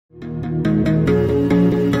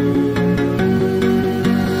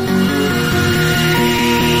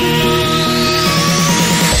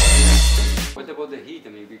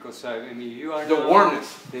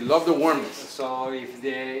love the warmness. So if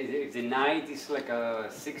the night is like a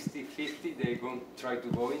 60-50, they're going to try to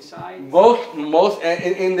go inside?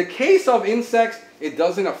 In the case of insects, it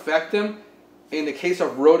doesn't affect them. In the case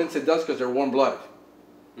of rodents, it does because they're warm-blooded.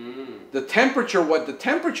 The temperature, what the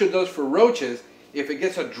temperature does for roaches, if it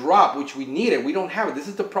gets a drop, which we need it, we don't have it. This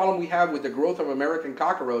is the problem we have with the growth of American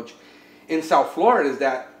cockroach in South Florida, is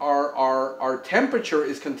that our temperature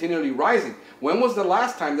is continually rising. When was the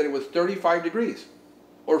last time that it was 35 degrees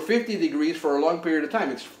or 50 degrees for a long period of time?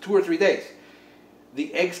 It's 2 or 3 days.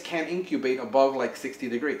 The eggs can't incubate above like 60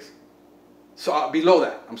 degrees. So below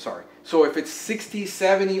that, I'm sorry. So if it's 60,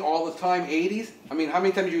 70 all the time, 80s, I mean, how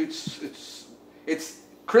many times it's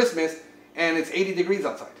Christmas and it's 80 degrees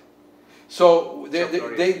outside. So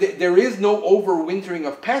there is no overwintering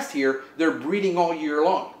of pests here. They're breeding all year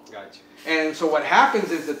long. Gotcha. And so what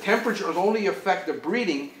happens is the temperatures only affect the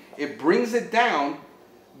breeding. It brings it down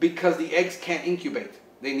because the eggs can't incubate.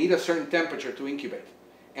 They need a certain temperature to incubate.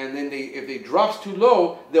 And then if it drops too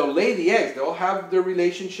low, they'll lay the eggs. They'll have their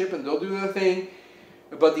relationship and they'll do their thing,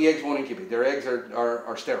 but the eggs won't incubate. Their eggs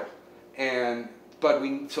are sterile.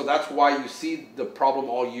 So that's why you see the problem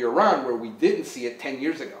all year round, where we didn't see it 10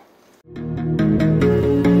 years ago.